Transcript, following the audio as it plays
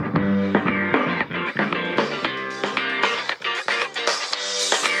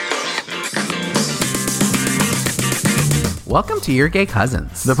Welcome to Your Gay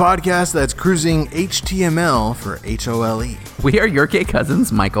Cousins. The podcast that's cruising HTML for HOLE. We are your gay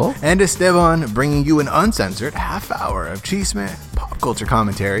cousins, Michael And Esteban, bringing you an uncensored half hour of chisme, pop culture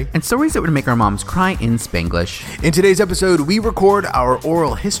commentary, and stories that would make our moms cry in Spanglish. In today's episode, we record our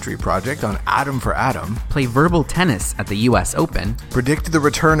oral history project on Atom for Atom, Play verbal tennis at the U.S. Open, predict the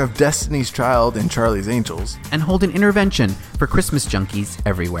return of Destiny's Child and Charlie's Angels, and hold an intervention for Christmas junkies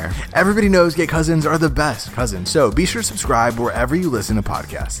everywhere. Everybody knows gay cousins are the best cousins, so be sure to subscribe wherever you listen to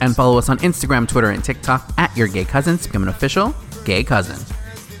podcasts. And follow us on Instagram, Twitter, and TikTok at Your Gay Cousins. Become an official gay cousin.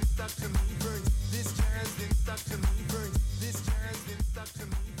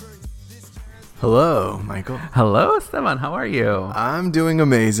 Hello, Michael. Hello, Esteban. How are you? I'm doing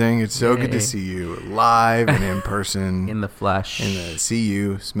amazing. It's so good Yay. to see you live and in person. In the flesh. See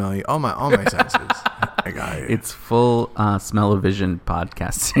you, smell you, all my senses. I got it. It's full smell-o-vision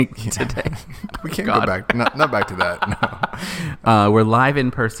podcasting today. We can't God. go back. Not back to that. No. We're live in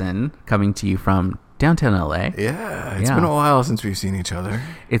person, coming to you from downtown LA. Yeah, it's been a while since we've seen each other.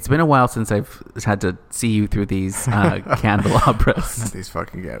 It's been a while since I've had to see you through these candelabras. These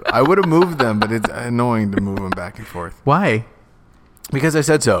fucking guys. I would have moved them, but it's annoying to move them back and forth. Why? Because I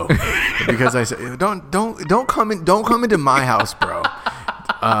said so. Because I said don't come into my house, bro.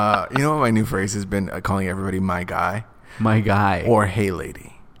 You know what my new phrase has been? Calling everybody my guy, My guy. or hey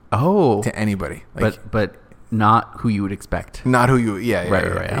lady. Oh, To anybody, but not who you would expect. not who you. Yeah, Right.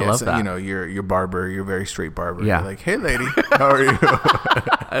 Yeah. I love So, that. You know, you're barber. You're a very straight barber. Yeah. You're like, hey lady, how are you?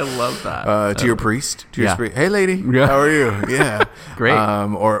 I love that. To your priest, to your Yeah. priest. Hey lady, Yeah. how are you? Yeah. Great.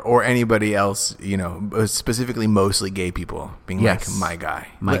 Or anybody else, you know, specifically mostly gay people being Yes. like my guy.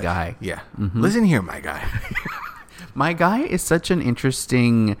 My guy. Yeah. Listen here, my guy. My guy is such an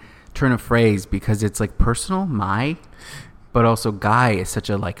interesting turn of phrase because it's like personal, but also guy is such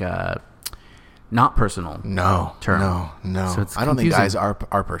a not personal. No. Term. No. So it's I don't think confusing. guys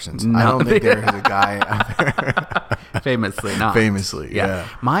are persons. No. I don't think there is a guy out there. Famously not. Famously, yeah.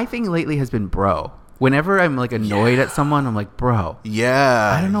 My thing lately has been bro. Whenever I'm like annoyed at someone, I'm like, bro.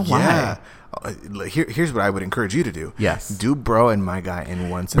 Yeah. I don't know why. Here's what I would encourage you to do. Yes. Do bro and my guy in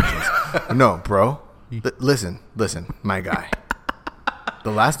one sentence. No, bro. Listen, my guy.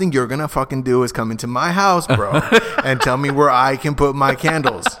 The last thing you're gonna fucking do is come into my house, bro, and tell me where I can put my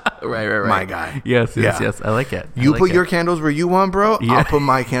candles. Right. My guy. Yes. Yeah. I like it. You put your candles where you want, bro. Yeah. I'll put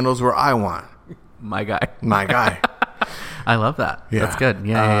my candles where I want. my guy. My guy. I love that. Yeah. That's good.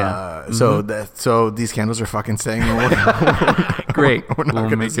 Yeah. So these candles are fucking staying. Great. We're not We'll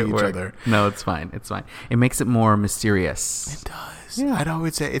gonna make see it each work. other. No, it's fine. It makes it more mysterious. It does. Yeah. I'd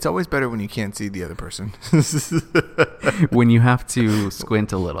always say it's always better when you can't see the other person. When you have to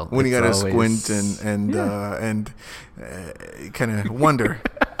squint a little. When you It's gotta always- squint and kind of wonder,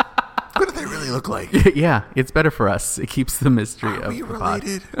 what do they really look like? Yeah, it's better for us. It keeps the mystery Are of we the pod.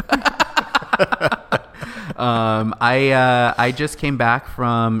 related? I just came back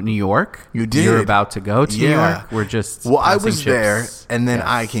from New York. You did? You're about to go to New Yeah. York. We're just Well, I passing was chips. there, and then Yes.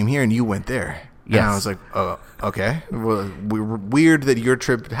 I came here, and you went there. And Yes. I was like, oh, okay. Well, weird that your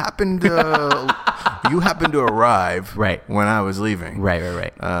trip happened. You happened to arrive Right. when I was leaving. Right.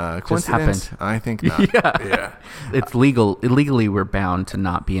 Just Coincidence? happened. I think not. Yeah. It's legal. Illegally, we're bound to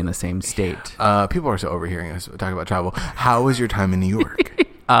not be in the same state. People are so overhearing us talk about travel. How was your time in New York?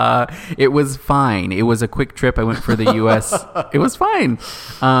 It was fine. It was a quick trip. I went for the U.S. It was fine.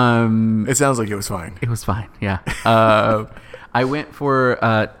 It sounds like it was fine. It was fine. Yeah. I went for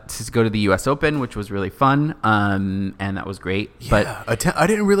to go to the U.S. Open, which was really fun, and that was great. But Yeah, I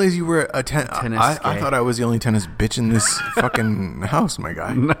didn't realize you were a tennis. I guy. thought I was the only tennis bitch in this fucking house, my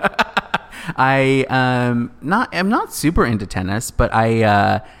guy. I'm not super into tennis, but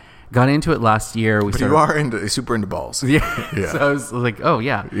I got into it last year. But you are super into balls. Yeah. Yeah. So I was like, oh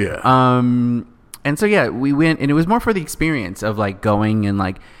yeah. Yeah. And so yeah, we went, and it was more for the experience of like going and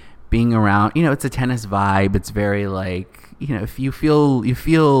like being around. You know, it's a tennis vibe. It's very like, you know, if you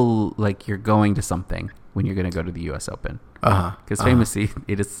feel like you're going to something when you're going to go to the U.S. Open. Because famously,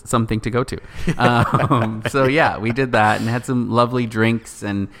 it is something to go to. So yeah, we did that and had some lovely drinks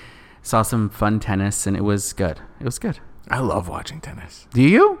and saw some fun tennis, and it was good. It was good. I love watching tennis. Do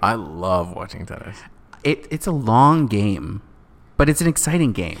you? I love watching tennis. It's a long game, but it's an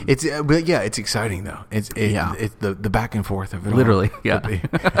exciting game. It's but yeah, it's exciting though. It's the back and forth of it. Literally, all. yeah.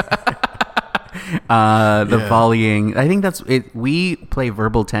 Yeah. Volleying. I think that's it. We play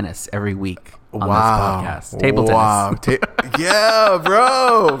verbal tennis every week on Wow. this podcast. Table tennis. Yeah,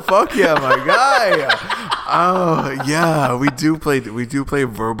 bro. Fuck yeah, my guy. Oh yeah, we do play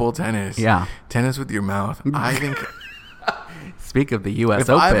verbal tennis. Yeah. Tennis with your mouth. I think Speak of the U.S. if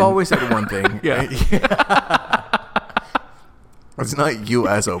Open. I've always said one thing. Yeah. It's not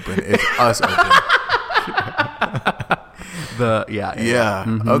U.S. Open. It's us Open. Yeah.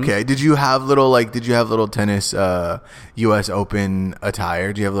 Mm-hmm. Okay. Did you have little tennis U.S. Open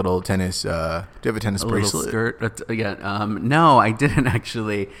attire? Do you have little tennis? Do you have a tennis bracelet? Skirt. No, I didn't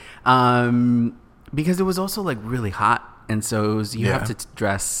actually. Because it was also like really hot, and so it was, you have to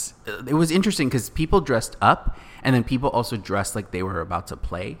dress. It was interesting because people dressed up, and then people also dressed like they were about to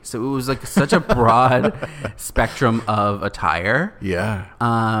play. So it was like such a broad spectrum of attire. Yeah.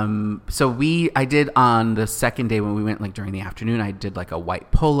 So I did on the second day when we went, like during the afternoon, I did like a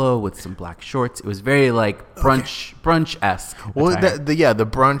white polo with some black shorts. It was very like brunch-esque. Well, the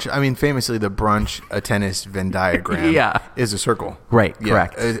brunch. I mean, famously, the brunch tennis Venn diagram is a circle. Right. Yeah,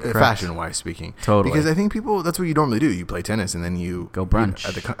 Correct. Fashion-wise speaking. Totally. Because I think people, that's what you normally do. You play tennis and then you go brunch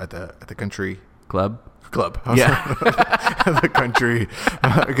at the country club. Yeah. The country.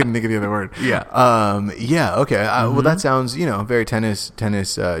 I couldn't think of the other word. Yeah. Yeah. Okay. Well, that sounds, very tennis.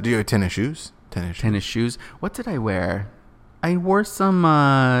 Do you have tennis shoes? Tennis shoes. What did I wear? I wore some.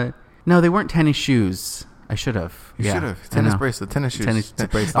 No, they weren't tennis shoes. I should have. You should have. Tennis bracelet, tennis shoes. Tennis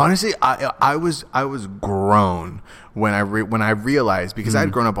bracelet. Honestly, I was grown when I realized, because I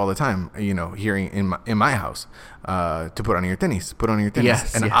had grown up all the time, hearing in my house, to put on your tennis.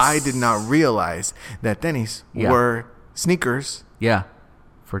 Yes, and yes. I did not realize that tennis were sneakers. Yeah.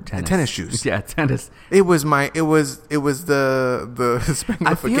 For tennis. Tennis shoes. Yeah, tennis. It was the spanglification.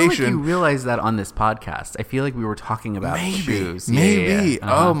 I feel like you realized that on this podcast. I feel like we were talking about shoes. Maybe. Yeah.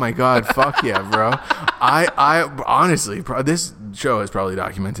 Uh-huh. Oh my God. Fuck yeah, bro. I honestly, this show has probably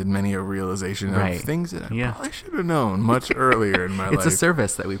documented many a realization of things that I probably should have known much earlier in my life. It's a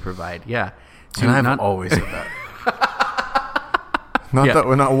service that we provide. Yeah. And I've always said that.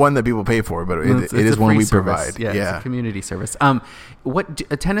 Not one that people pay for, but it is one we provide. Yeah, it's a community service. A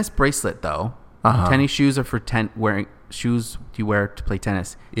tennis bracelet though? Tennis shoes are for wearing shoes. Do you wear to play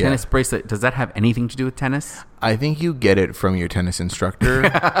tennis? Yeah. Tennis bracelet. Does that have anything to do with tennis? I think you get it from your tennis instructor,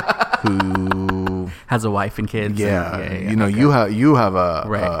 who has a wife and kids. Yeah, okay. you have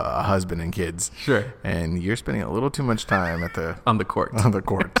a husband and kids. Sure, and you're spending a little too much time on the court.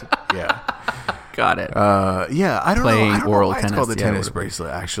 Yeah. Got it. Yeah, I don't know. I don't oral know why tennis. It's called the tennis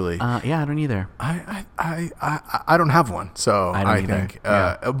bracelet, actually. Yeah, I don't either. I don't have one, so I think.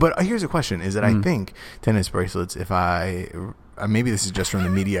 But here's a question: is that I think tennis bracelets. If maybe this is just from the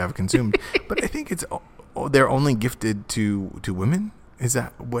media I've consumed, but I think they're only gifted to women. Is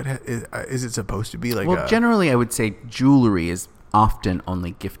that what is it supposed to be like? Well, generally, I would say jewelry is often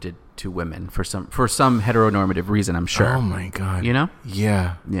only gifted to women for some heteronormative reason. I'm sure. Oh my God! Yeah.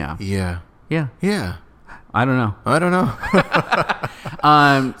 I don't know.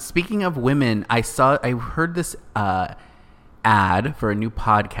 Speaking of women, I heard this ad for a new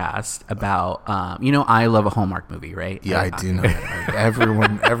podcast about I love a Hallmark movie, right? Yeah, I do know that.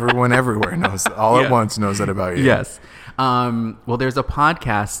 Everyone everywhere knows at once knows that about you. Yes. Well, there's a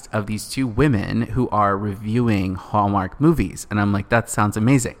podcast of these two women who are reviewing Hallmark movies, and I'm like, that sounds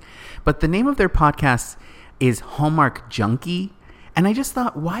amazing. But the name of their podcast is Hallmark Junkie. And I just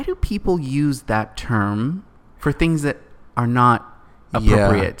thought, why do people use that term for things that are not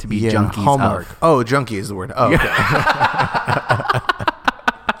appropriate to be junkies Hallmark. of? Oh, junkie is the word. Oh, okay.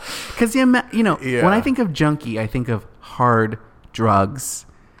 Because, when I think of junkie, I think of hard drugs.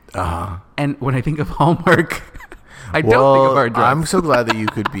 And when I think of Hallmark, I don't think of hard drugs. I'm so glad that you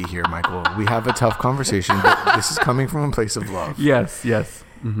could be here, Michael. We have a tough conversation, but this is coming from a place of love. Yes.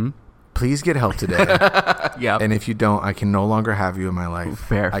 Mm-hmm. Please get help today. Yeah. And if you don't, I can no longer have you in my life.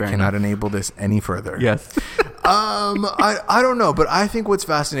 Fair I cannot enable this any further. Yes. I don't know, but I think what's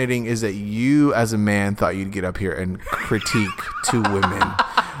fascinating is that you, as a man, thought you'd get up here and critique two women.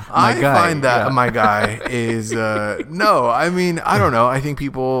 My guy is no. I mean, I don't know. I think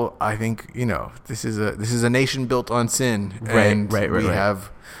this is a nation built on sin, and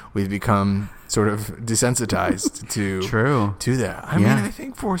we've become sort of desensitized to that. I mean, I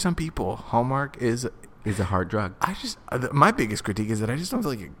think for some people, Hallmark is a hard drug. My biggest critique is that I just don't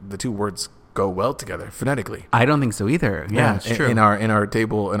feel like the two words go well together phonetically. I don't think so either. Yeah, it's true. In our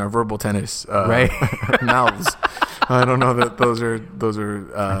verbal tennis mouths. I don't know that those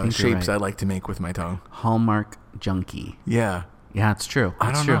are shapes I like to make with my tongue. Hallmark Junkie. Yeah. Yeah, it's true.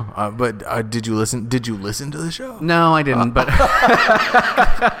 I don't know. But did you listen to the show? No, I didn't. But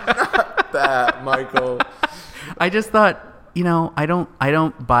that, Michael. I just thought, I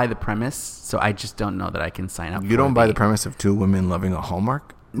don't buy the premise, so I just don't know that I can sign up. You don't buy the premise of two women loving a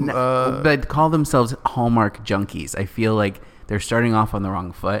Hallmark? No, but call themselves Hallmark junkies. I feel like they're starting off on the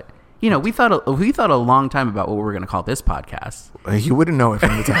wrong foot. We thought a long time about what we were going to call this podcast. You wouldn't know it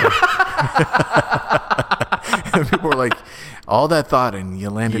from the time. And people were like, all that thought and you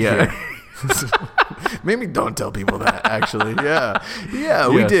landed here. Maybe don't tell people that, actually. Yeah,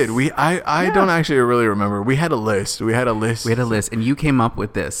 we did. I don't actually really remember. We had a list. And you came up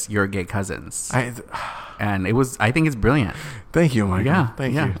with this, Your Gay Cousins. And it was, I think it's brilliant. Thank you, Michael. Yeah,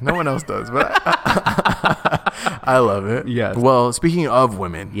 Thank you. No one else does, but I love it. Yes. Well, speaking of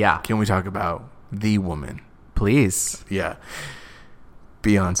women, Yeah. can we talk about the woman? Please. Yeah.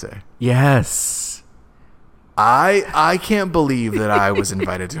 Beyonce. Yes. I can't believe that I was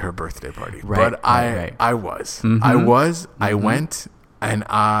invited to her birthday party, Right, but right. I was. Mm-hmm. I went, and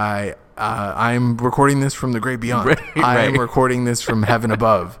I'm recording this from the great beyond. I am recording this from heaven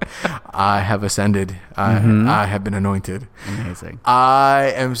above. I have ascended. I have been anointed. Amazing.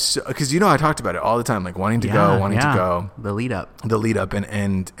 I am so, because I talked about it all the time, like wanting to go. The lead up,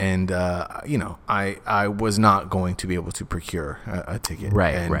 and I was not going to be able to procure a ticket.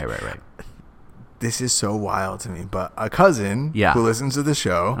 Right. This is so wild to me, but a cousin who listens to the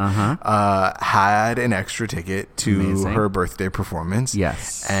show had an extra ticket to her birthday performance.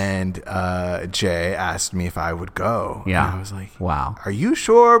 Yes. And Jay asked me if I would go. Yeah. And I was like, wow. Are you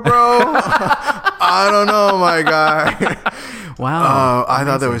sure, bro? I don't know, my guy. Wow. I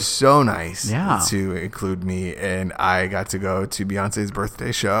thought that was so nice to include me, and I got to go to Beyonce's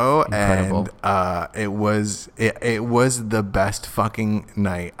birthday show. Incredible. And it was the best fucking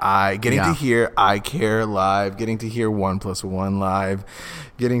night. Getting to hear I Care live, getting to hear 1+1 live,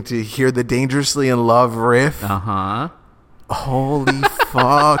 getting to hear the Dangerously in Love riff. Holy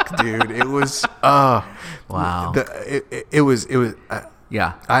fuck, dude. It was wow. It was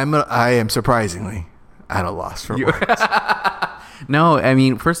Yeah. I am surprisingly at a loss for words. No, I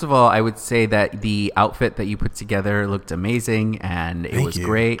mean, first of all, I would say that the outfit that you put together looked amazing, and it was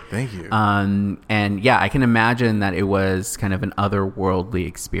great. Thank you. And yeah, I can imagine that it was kind of an otherworldly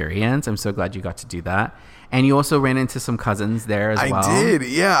experience. I'm so glad you got to do that. And you also ran into some cousins there as well. I did.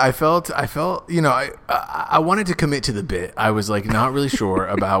 Yeah, I felt, I wanted to commit to the bit. I was like not really sure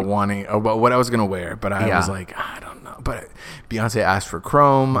about what I was going to wear, but I was like, I don't know. But Beyonce asked for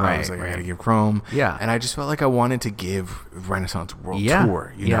Chrome. I was like, I got to give Chrome. Yeah. And I just felt like I wanted to give Renaissance World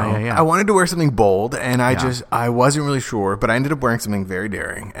Tour, Yeah. I wanted to wear something bold, and I wasn't really sure, but I ended up wearing something very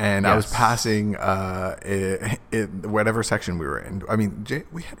daring. And I was passing whatever section we were in. I mean, Jay,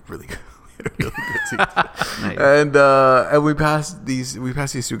 we had really good seats. Nice. And we passed these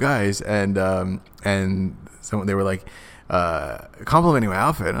two guys, and so they were like complimenting my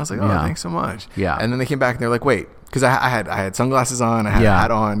outfit, and I was like, thanks so much. Yeah. And then they came back and they're like, wait, because I had sunglasses on, I had a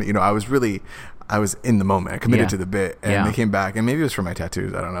hat on, I was in the moment, I committed to the bit, and they came back, and maybe it was for my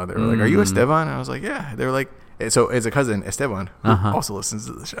tattoos, I don't know, they were like, are you Esteban? And I was like, yeah. They were like, so it's a cousin, Esteban, who also listens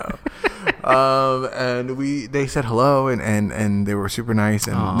to the show. And they said hello, and they were super nice,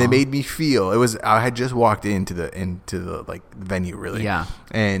 and they made me feel, I had just walked into the like venue, really. Yeah.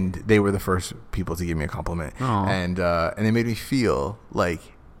 And they were the first people to give me a compliment. And they made me feel like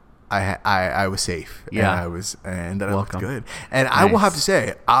I was safe. Yeah. And that I looked good. And Nice. I will have to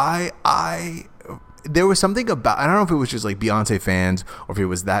say, there was something about, I don't know if it was just like Beyonce fans or if it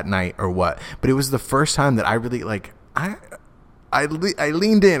was that night or what, but it was the first time that I really I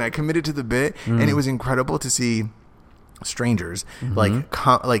leaned in, I committed to the bit, and it was incredible to see strangers like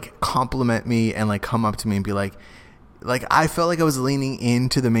compliment me and like come up to me and be like I felt like I was leaning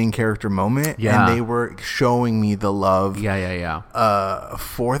into the main character moment, and they were showing me the love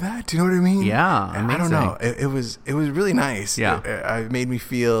for that. Do you know what I mean? Yeah. And I don't know, it was really nice. It made me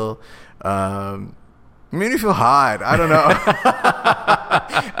feel hot. I don't know.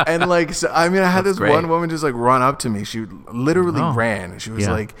 And like, so, I mean, I had this one woman just like run up to me. She literally ran. She was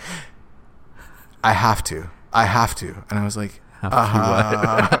like, I have to. And I was like,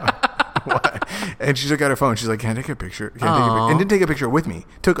 what? And she took out her phone. She's like, can I take a picture? And didn't take a picture with me.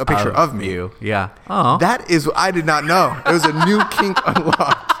 Took a picture of me. You. Yeah. Oh. That is, I did not know. It was a new kink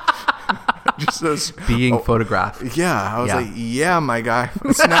unlocked. Just being photographed. Yeah. I was like, yeah, my guy.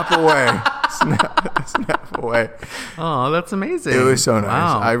 Snap away. Snap away. Oh, that's amazing. It was so nice.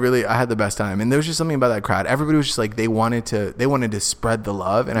 Wow. I had the best time. And there was just something about that crowd. Everybody was just like, they wanted to spread the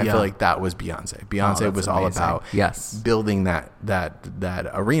love. And I feel like that was Beyonce. Beyonce was all about building that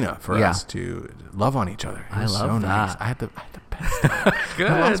arena for us to love on each other. It was so nice. I had the best time. Good.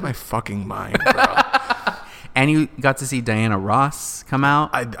 I lost my fucking mind, bro. And you got to see Diana Ross come out.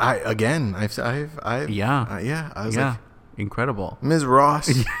 I was like, incredible. Ms. Ross.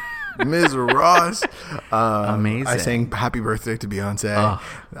 Ms. Ross. Amazing. I sang happy birthday to Beyonce. Oh,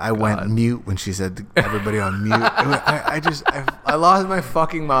 I went mute when she said everybody on mute. I lost my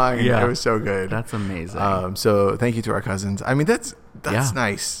fucking mind. Yeah. It was so good. That's amazing. So thank you to our cousins. I mean, that's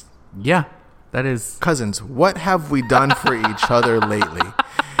nice. Yeah. That is cousins. What have we done for each other lately?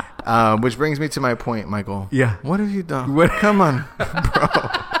 Which brings me to my point, Michael. Yeah. What have you done? Come on, bro.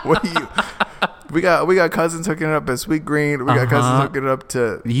 What are you? We got cousins hooking it up at Sweet Green. We got cousins hooking it up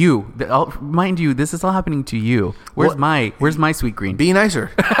to you. Mind you, this is all happening to you. Where's my Sweet Green? Be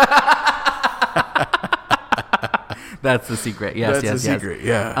nicer. That's the secret. Yes, That's the secret.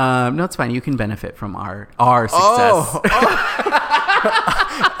 Yeah. No, it's fine. You can benefit from our success.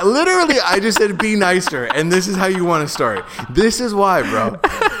 Literally, I just said be nicer, and this is how you want to start. This is why, bro.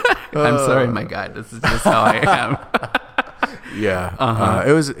 I'm sorry, my guy. This is just how I am. Yeah.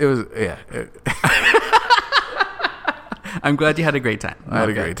 It was. Yeah. I'm glad you had a great time. I had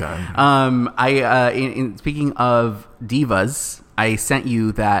a great time. In speaking of divas, I sent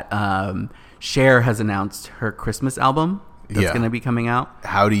you that Cher has announced her Christmas album that's going to be coming out.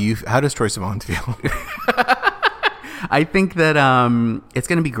 How does Troye Sivan feel? I think that it's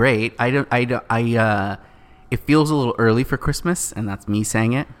going to be great. It feels a little early for Christmas, and that's me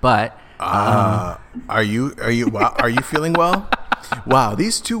saying it. But are you feeling well? Wow,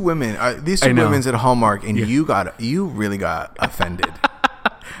 these two women's at Hallmark, and you really got offended.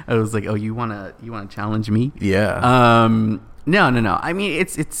 I was like, oh, you wanna challenge me? Yeah. No. I mean,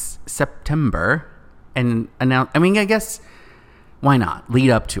 it's September, and I guess why not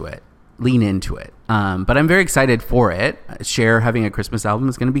lead up to it, lean into it. But I'm very excited for it. Cher having a Christmas album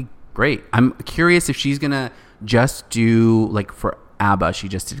is going to be great. I'm curious if she's going to just do, like for ABBA, she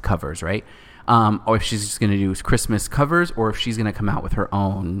just did covers, right? Or if she's just going to do Christmas covers, or if she's going to come out with her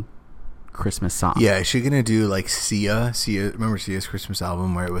own Christmas song. Yeah, is she going to do like Sia? Remember Sia's Christmas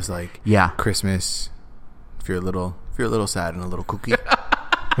album where it was like, Christmas, if you're a little sad and a little kooky.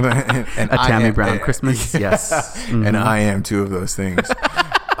 and a Tammy Brown Christmas, yes. Mm-hmm. And I am two of those things.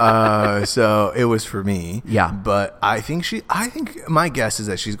 So it was for me. Yeah. But I think my guess is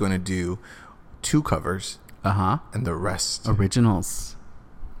that she's going to do 2 covers. And the rest originals.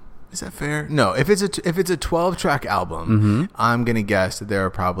 Is that fair? No. If it's a 12-track album, I'm going to guess that there are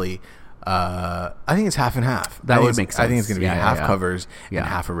probably I think it's half and half. That would make sense. I think it's going to be half covers and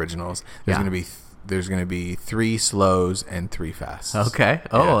half originals. There's going to be 3 slows and 3 fasts. Okay.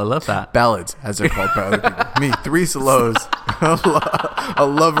 Oh, yeah. I love that. Ballads, as they're called by other people. Me, 3 slows. A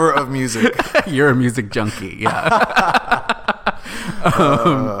lover of music. You're a music junkie. Yeah.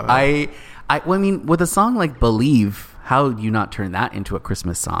 I mean, with a song like "Believe," how do you not turn that into a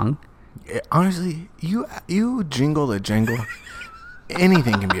Christmas song? Honestly, you jingle a jangle.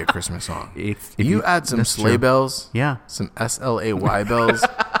 Anything can be a Christmas song. You add some sleigh bells. Yeah. Some SLAY bells.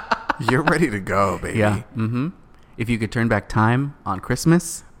 You're ready to go, baby. Yeah. Mm-hmm. If you could turn back time on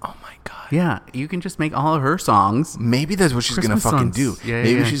Christmas. Oh my God. Yeah. You can just make all of her songs. Maybe that's what she's going to fucking do. Yeah,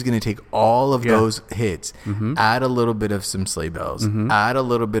 Maybe she's going to take all of those hits, add a little bit of some sleigh bells, add a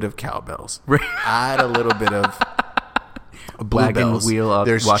little bit of cowbells, add a little bit of blue wagon bells. Wheel of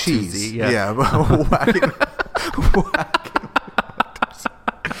There's Watusi, cheese. Yeah. Wagon.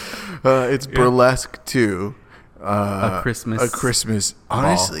 It's burlesque too. A Christmas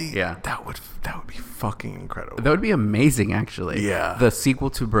honestly ball. Yeah, that would be fucking incredible. That would be amazing, actually. Yeah. The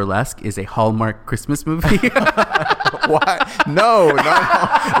sequel to Burlesque is a Hallmark Christmas movie. Why? No.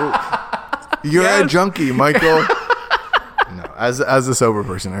 You're a junkie, Michael. No, as a sober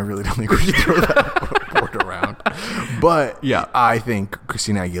person, I really don't think we should throw that word around. But yeah, I think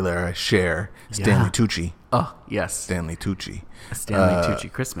Christina Aguilera, Cher, Stanley Tucci. Oh yes, Stanley Tucci. Tucci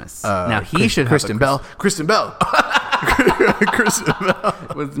Christmas. Now he should have Kristen Bell. Kristen Bell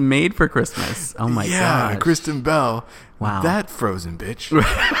was made for Christmas. Oh my god. Yeah, Kristen Bell. Wow. That frozen bitch.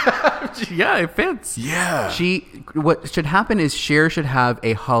 Yeah, it fits. Yeah. What should happen is Cher should have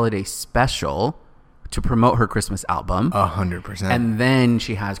a holiday special to promote her Christmas album. 100%. And then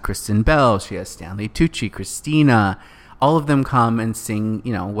she has Kristen Bell, she has Stanley Tucci, Christina. All of them come and sing,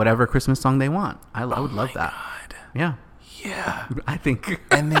 whatever Christmas song they want. I would love that. God. Yeah. Yeah. I think.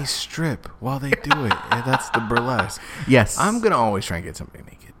 And they strip while they do it. Yeah, that's the burlesque. Yes. I'm going to always try and get somebody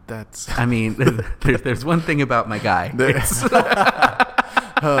naked. I mean, there's one thing about my guy.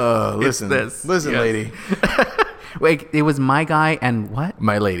 Listen, lady. Wait, it was my guy and what?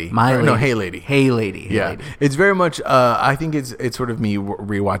 My lady. No, hey lady. Hey lady. Yeah. It's very much, I think it's sort of me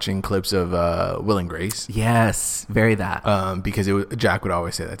rewatching clips of Will and Grace. Yes, very that. Because Jack would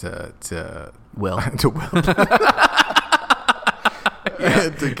always say that to Will. To Will.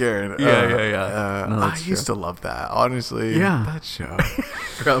 To Karen. I used to love that, honestly. Yeah. That show.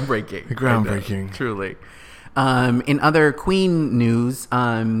 Groundbreaking. Truly. In other Queen news,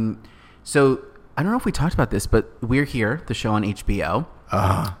 so I don't know if we talked about this, but We're Here, the show on HBO.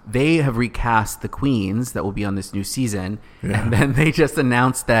 Uh-huh. They have recast the queens that will be on this new season, and then they just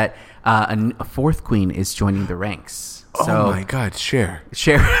announced that a fourth queen is joining the ranks. So, oh my God, Cher,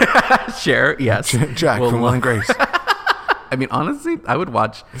 yes, Jack from Will and Grace. I mean, honestly, I would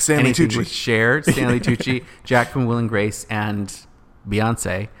watch Stanley anything Tucci. with Cher, Stanley Tucci, Jack from Will and Grace, and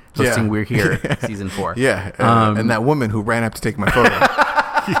Beyonce hosting We're Here season 4. Yeah, and that woman who ran up to take my photo.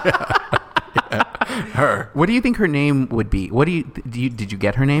 Her. What do you think her name would be? What did you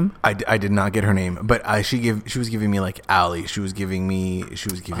get her name? I did not get her name, but she was giving me like Allie. She was giving me.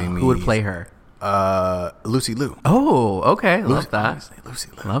 Who would play her? Lucy Liu. Oh, okay. Love that. Honestly, Lucy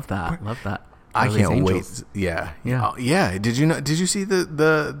Liu. Love that. Love that. I Charlie's can't Angels. wait. Yeah, Yeah. Oh, yeah. Did you see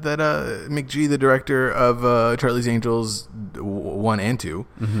that McG, the director of Charlie's Angels 1 and 2?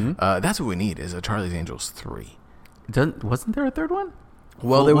 Mm-hmm. That's what we need is a Charlie's Angels 3. Wasn't there a third one?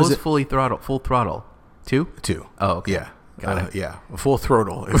 Well, there was full throttle. 2? 2. Oh, okay. Yeah. Got it. Yeah, Full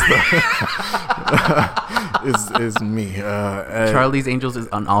Throttle is is me. Charlie's Angels is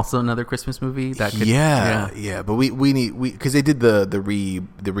also another Christmas movie that could, yeah. But we need because they did the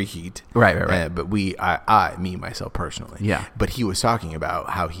reheat, right. But I myself personally, yeah. But he was talking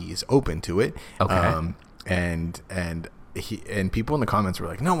about how he's open to it, okay, and people in the comments were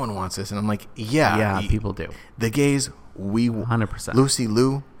like, no one wants this, and I'm like, people do. The gays, we 100%. Lucy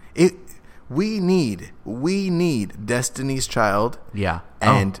Liu, we need Destiny's Child,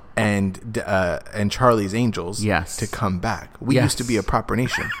 and Charlie's Angels, to come back. We used to be a proper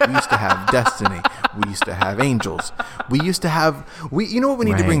nation. We used to have Destiny. We used to have Angels. We used to have You know what we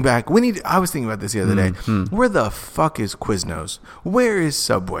need to bring back? I was thinking about this the other day. Where the fuck is Quiznos? Where is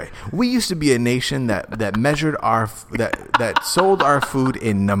Subway? We used to be a nation that measured that sold our food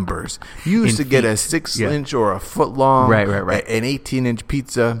in numbers. You used to get a 6-inch or a foot long, right, an 18-inch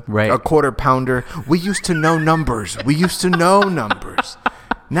pizza, right, a quarter pounder. We used to know numbers.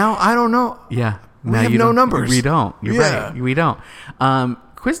 Now I don't know. Yeah, we have no numbers. We don't. You're right. We don't.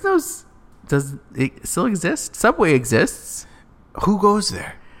 Quiznos, does it still exist? Subway exists. Who goes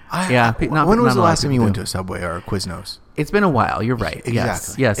there? When was the last time you went to a Subway or a Quiznos? It's been a while. You're right.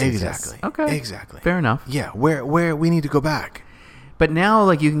 Exactly. Yes. Exactly. Okay. Exactly. Fair enough. Yeah. Where we need to go back. But now,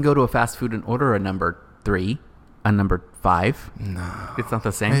 like, you can go to a fast food and order a number 3, a number 5. No, it's not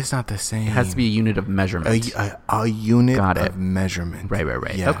the same. It's not the same. It has to be a unit of measurement. A unit of measurement. Right.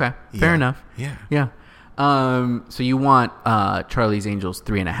 Yeah. Okay. Fair enough. Yeah. So you want Charlie's Angels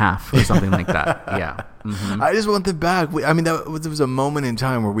 3.5 or something like that? Yeah. Mm-hmm. I just want them back. There was a moment in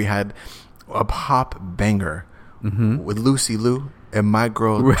time where we had a pop banger with Lucy Liu and my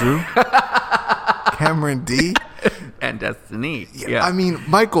girl Drew, Cameron D, and Destiny. Yeah. I mean,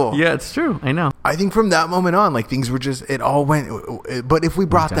 Michael. Yeah, it's true. I know. I think from that moment on, like, things were just, it all went. But if we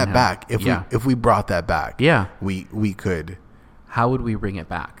brought that back, if we brought that back, we could. How would we bring it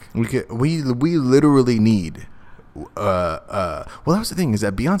back? We literally need. Well, that was the thing, is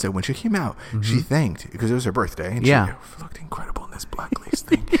that Beyonce, when she came out, she thanked, because it was her birthday, and she looked incredible in this black lace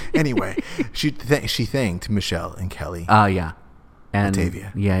thing. Anyway, she thanked Michelle and Kelly. And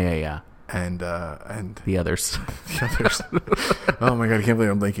Batavia. Yeah. And the others. Oh my God, I can't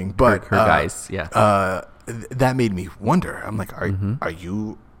believe I'm blinking. But her guys, that made me wonder. I'm like,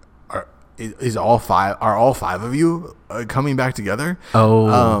 is all five of you coming back together?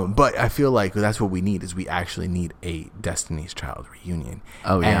 But I feel like that's what we need. Is we actually need a Destiny's Child reunion.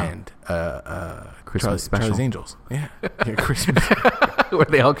 And Christmas special. Charlie's Angels. Yeah, Christmas where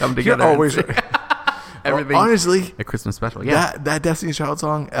they all come together. Always. Everything. Honestly, a Christmas special. Yeah, that Destiny's Child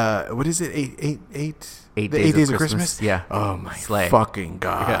song. What is it? Eight days of Christmas. Yeah. Oh my Slay. fucking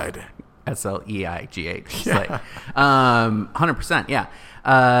God. Yeah. SLEIGH. Slay. 100%. Yeah.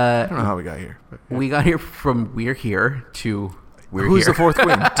 I don't know how we got here. We got here from We're Here to We're Who's Here. the fourth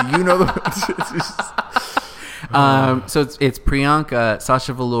queen? Do you know the? So it's Priyanka,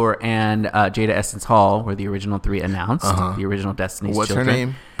 Sasha Velour, and Jada Essence Hall were the original 3 announced. The original Destiny's What's Children. her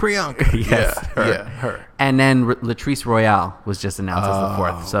name? Priyanka. Yes, her. And then Latrice Royale was just announced as the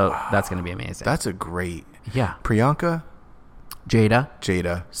 4th. So that's going to be amazing. That's a great. Yeah. Priyanka,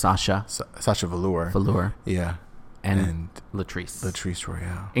 Jada, Sasha Velour. Yeah. And Latrice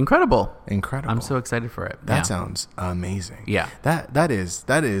Royale. Incredible. I'm so excited for it. That sounds amazing. Yeah.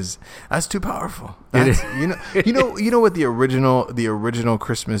 That's too powerful. That's, you know what the original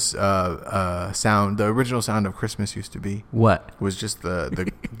Christmas sound, the original sound of Christmas used to be? What? Was just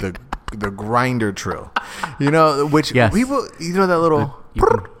the grinder trill. Which people, that little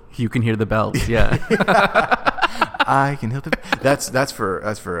you can hear the bells. Yeah. I can hear the. That's for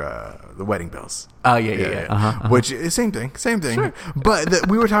the wedding bells. Oh, yeah. Uh-huh. Which is same thing. Sure. But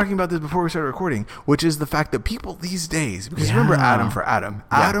we were talking about this before we started recording, which is the fact that people these days, because remember Adam for Adam,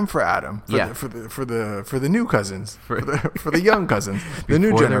 for the new cousins, for the young cousins, the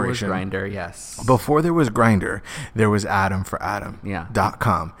new generation. Before there was Grindr, yes. Before there was Grindr, there was Adam for Adam. Yeah.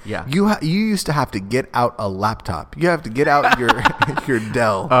 .com. Yeah. You used to have to get out a laptop. You have to get out your your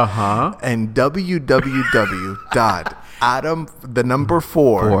Dell. And www.Adam, the number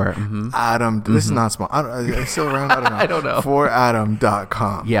 4. Adam. This is not small. It's still around. I don't know. I don't know.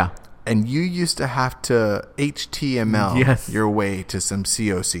 4adam.com. Yeah. And you used to have to HTML your way to some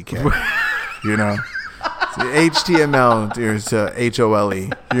COCK. You know, so HTML to HOLE.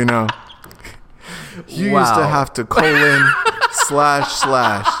 You know, you used to have to colon /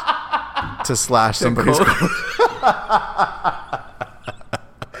 to slash somebody's.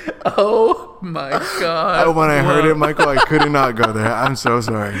 Oh my God. When I heard it, Michael, I could not go there. I'm so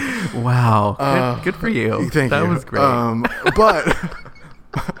sorry. Wow. Good for you. Thank you. That was great. But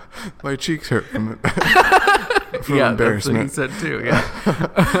my cheeks hurt from embarrassment. That's what he said too. Yeah.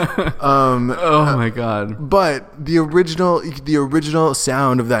 Oh my God. But the original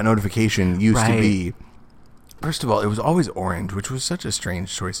sound of that notification used to be, first of all, it was always orange, which was such a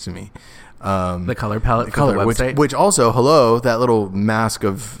strange choice to me. The color palette for the website, which also, hello, that little mask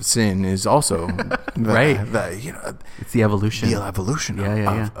of sin is also right. It's the evolution.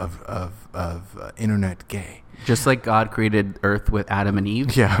 Of internet gay. Just like God created Earth with Adam and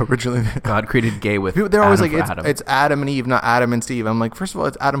Eve. Yeah, originally God created gay with. They're always like it's Adam and Eve, not Adam and Steve. I'm like, first of all,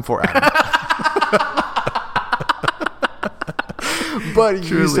 it's Adam for Adam. But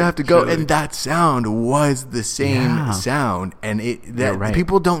you used to have to go, and that sound was the same sound, and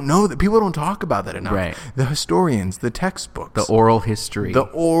people don't know that. People don't talk about that enough. Right. The historians, the textbooks, the oral history,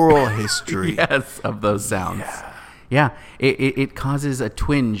 yes, of those sounds. Yeah. It causes a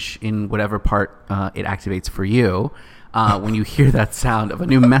twinge in whatever part it activates for you. When you hear that sound of a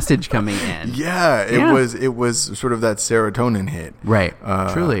new message coming in. It was sort of that serotonin hit. Right.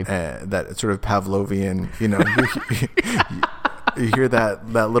 Truly. That sort of Pavlovian, you hear that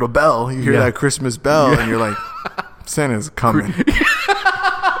little bell, you hear that Christmas bell, and you're like, Santa's coming.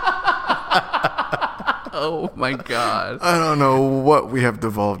 Oh my God. I don't know what we have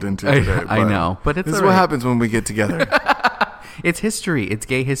devolved into today. I know, but this is what happens when we get together. It's history. It's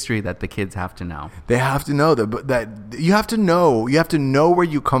gay history that the kids have to know. They have to know that you have to know. You have to know where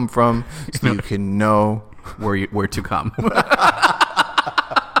you come from, so you can know where to come.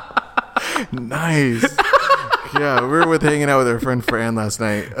 Nice. Yeah, we were hanging out with our friend Fran last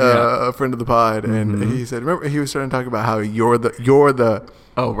night, a friend of the pod, and he said, remember, he was starting to talk about how you're the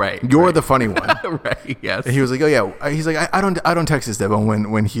the funny one. Right. Yes. And he was like, oh yeah. He's like, I don't text this Devon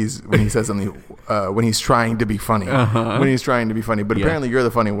when he says something when he's trying to be funny. When he's trying to be funny, but apparently you're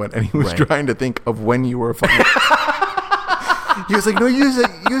the funny one, and he was trying to think of when you were funny. He was like, no, you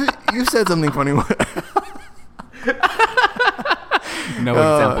said something funny. No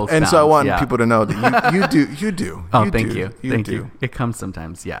examples. And so I want people to know that you do. Oh, thank you. Thank you. It comes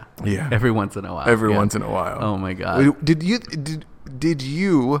sometimes. Yeah. Every once in a while. Once in a while. Oh my God. Did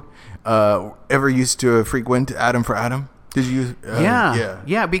you ever used to frequent Adam for Adam? Did you?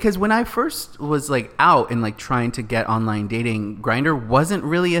 Yeah. Because when I first was like out and like trying to get online dating, Grindr wasn't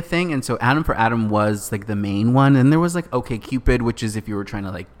really a thing, and so Adam for Adam was like the main one, and there was like OkCupid, which is if you were trying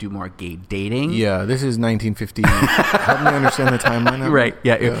to like do more gay dating. Yeah, this is 1950. Help me understand the timeline. Right.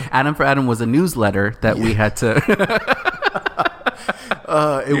 Yeah. Adam for Adam was a newsletter that we had to.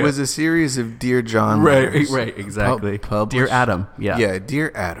 It was a series of Dear John letters. Right. Exactly. Dear Adam. Yeah.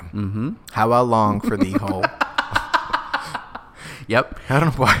 Dear Adam. Mm-hmm. How I long for thee whole. Yep. I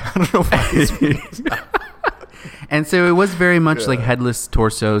don't know why. And so it was very much like headless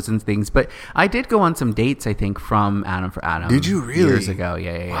torsos and things. But I did go on some dates, I think, from Adam for Adam. Did you really? Years ago.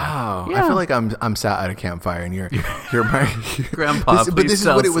 Yeah. Wow. Yeah. I feel like I'm sat at a campfire and you're my grandpa. But this is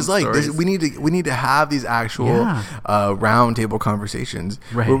what it was like. We need to have these actual round table conversations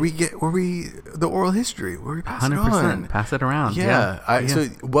where we the oral history, where we pass 100%, it on. Pass it around. Yeah. So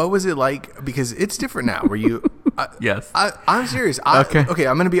what was it like? Because it's different now. Where you yes. I'm serious. Okay.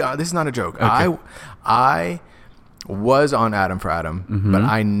 I'm gonna be. This is not a joke. Okay. I was on Adam for Adam, but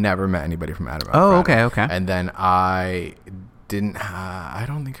I never met anybody from Adam. Okay. And then I didn't. I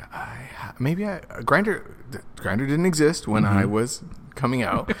don't think maybe Grindr didn't exist when I was coming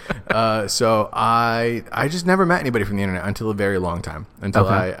out. So I just never met anybody from the internet until a very long time.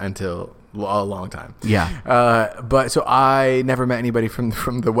 Until a long time. Yeah. But so I never met anybody from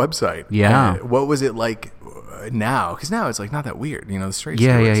the website. Yeah. What was it like? now, because now it's like not that weird, you know, the straight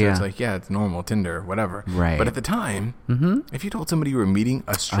Yeah, story, yeah, so yeah. it's like, yeah, it's normal, Tinder, whatever. Right. But at the time, if you told somebody you were meeting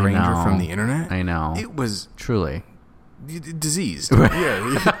a I stranger know. from the internet, I know. it was Truly. diseased.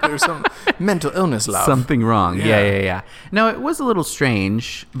 Yeah, there's some mental illness, love. Something wrong. Yeah. Yeah. No, it was a little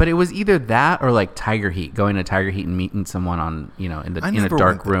strange, but it was either that or like Tiger Heat, going to Tiger Heat and meeting someone on, you know, in a never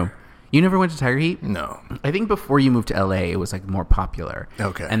dark went there. room. You never went to Tiger Heat? No. I think before you moved to LA, it was like more popular.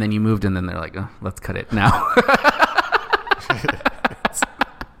 Okay. And then you moved, and then they're like, oh, let's cut it now.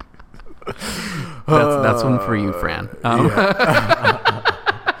 That's one for you, Fran.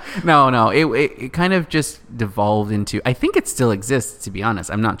 No, it kind of just devolved into, I think it still exists, to be honest.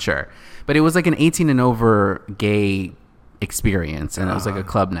 I'm not sure. But it was like an 18 and over gay experience, and it was like a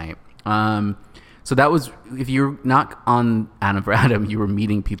club night. So that was, if you're not on Adam for Adam, you were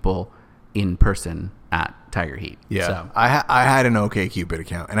meeting people in person at Tiger Heat. Yeah, So. I had an OkCupid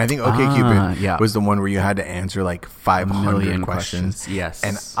account, and I think OkCupid yeah. was the one where you had to answer like 500 million questions. Yes.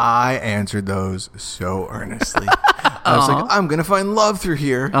 And I answered those so earnestly. I was like, I'm gonna find love through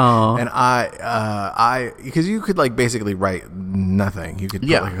here. Aw. And I because you could like basically write nothing. You could put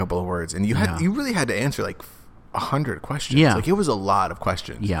Yeah. like a couple of words, and you really had to answer like 100 questions. Yeah. Like it was a lot of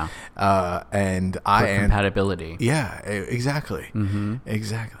questions. Yeah. And For compatibility. yeah, exactly.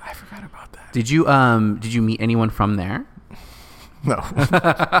 Exactly. I forgot about that. Did you meet anyone from there? No.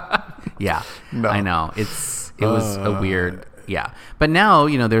 Yeah. No. I know. It was a weird, yeah. But now,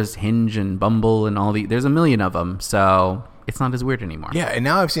 you know, there's Hinge and Bumble and there's a million of them, so it's not as weird anymore. Yeah, and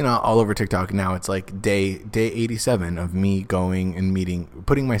now I've seen all over TikTok. Now it's like day 87 of me going and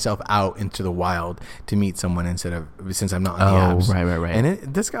putting myself out into the wild to meet someone since I'm not on the apps. Right.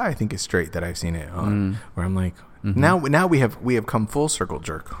 And this guy I think is straight that I've seen it on, where I'm like, now we have come full circle,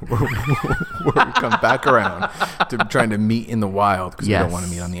 jerk. where we come back around to trying to meet in the wild because we don't want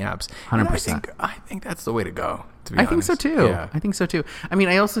to meet on the apps. 100%. I think that's the way to go. To be I think so honest. too. Yeah. I think so too. I mean,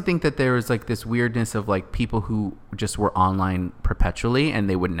 I also think that there was like this weirdness of like people who just were online perpetually and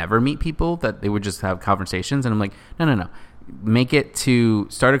they would never meet people, that they would just have conversations. And I'm like, no. Make it to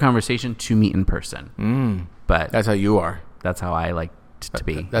start a conversation to meet in person. But That's how you are. that's how I like to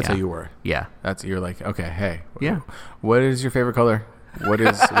be. That's Yeah. how you were. Yeah. You're like, okay, hey, Yeah. What is your favorite color? What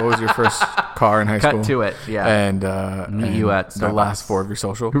was your first car in high school? Cut to it. Yeah. And Meet you at the Starbucks. last four of your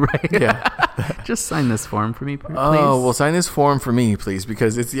social. Right. Yeah. Just sign this form for me, please. Oh, well, sign this form for me, please,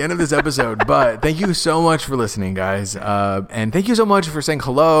 because it's the end of this episode. But thank you so much for listening, guys. And thank you so much for saying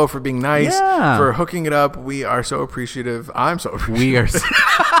hello, for being nice, Yeah. for hooking it up. We are so appreciative. I'm so appreciative. We are.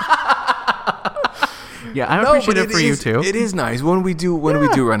 Yeah, I'm appreciative for you too. It is nice when we do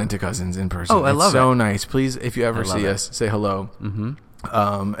run into cousins in person. Oh, I love it's so it. nice. Please, if you ever I love see it. us, say hello. Mm-hmm.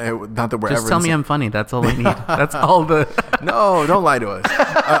 Not that we're Just ever tell the me same- I'm funny. That's all I need. That's all the. No, don't lie to us.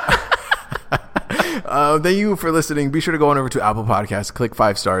 Thank you for listening. Be sure to go on over to Apple Podcasts, click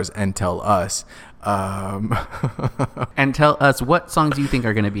 5 stars, and tell us. And tell us what songs you think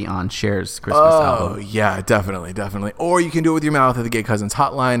are going to be on Cher's Christmas Oh, album. yeah, definitely. Or you can do it with your mouth at the Gay Cousins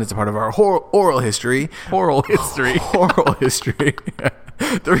Hotline. It's a part of our oral history. Oral history. Oral history.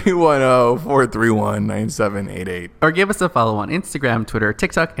 310-431-9788. Or give us a follow on Instagram, Twitter,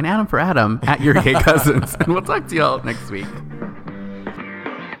 TikTok, and Adam for Adam at Your Gay Cousins. And we'll talk to y'all next week.